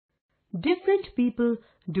Different people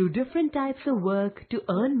do different types of work to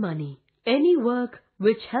earn money. Any work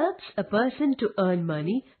which helps a person to earn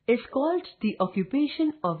money is called the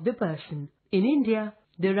occupation of the person. In India,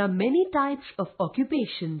 there are many types of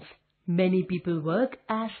occupations. Many people work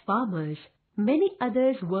as farmers. Many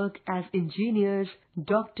others work as engineers,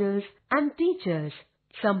 doctors, and teachers.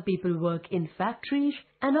 Some people work in factories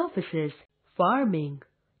and offices. Farming.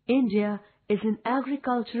 India is an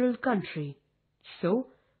agricultural country. So,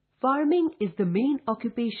 farming is the main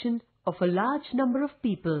occupation of a large number of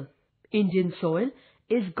people. Indian soil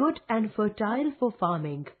is good and fertile for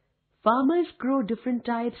farming. Farmers grow different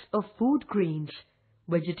types of food grains,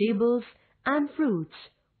 vegetables, and fruits.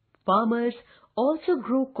 Farmers also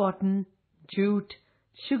grow cotton, jute,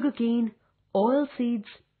 sugarcane,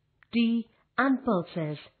 oilseeds, tea, and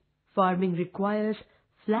pulses. Farming requires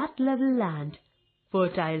flat level land,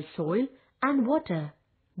 fertile soil, and water.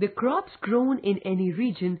 The crops grown in any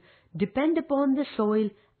region depend upon the soil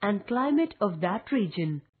and climate of that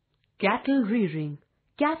region. Cattle rearing.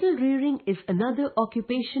 Cattle rearing is another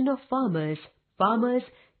occupation of farmers. Farmers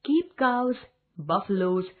keep cows,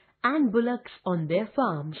 buffaloes, and bullocks on their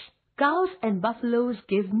farms. Cows and buffaloes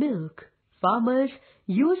give milk. Farmers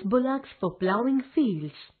use bullocks for plowing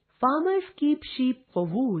fields. Farmers keep sheep for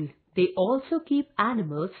wool. They also keep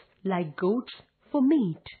animals like goats for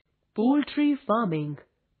meat. Poultry farming.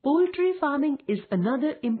 Poultry farming is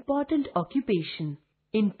another important occupation.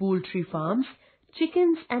 In poultry farms,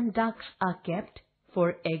 chickens and ducks are kept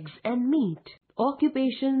for eggs and meat.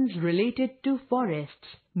 Occupations related to forests.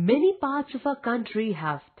 Many parts of our country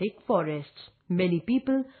have thick forests. Many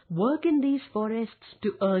people work in these forests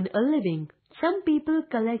to earn a living. Some people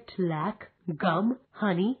collect lac, gum,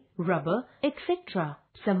 honey, rubber, etc.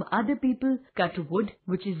 Some other people cut wood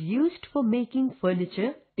which is used for making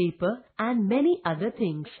furniture, paper, and many other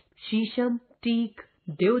things. Shisham, teak,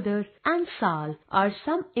 deodar, and sal are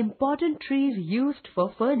some important trees used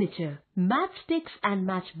for furniture. Matchsticks and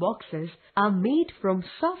matchboxes are made from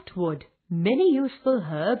soft wood. Many useful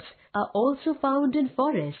herbs are also found in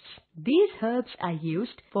forests. These herbs are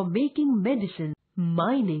used for making medicine.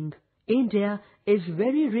 Mining. India is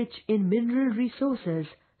very rich in mineral resources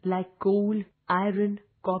like coal, iron,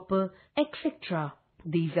 copper, etc.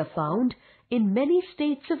 These are found in many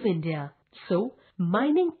states of India. So,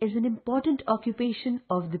 mining is an important occupation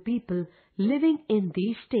of the people living in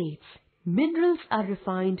these states. Minerals are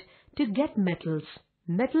refined to get metals.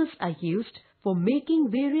 Metals are used for making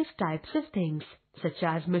various types of things, such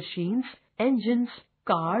as machines, engines,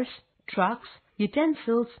 cars, trucks,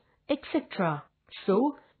 utensils, etc.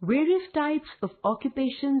 So, various types of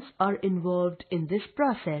occupations are involved in this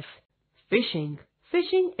process. Fishing.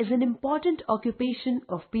 Fishing is an important occupation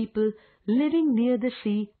of people living near the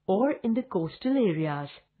sea or in the coastal areas.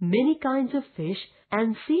 Many kinds of fish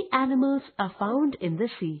and sea animals are found in the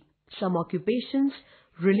sea. Some occupations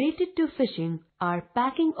related to fishing are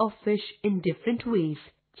packing of fish in different ways,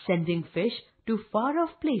 sending fish to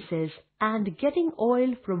far-off places, and getting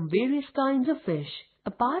oil from various kinds of fish.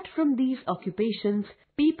 Apart from these occupations,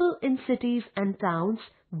 people in cities and towns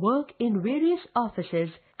work in various offices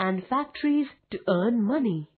and factories to earn money.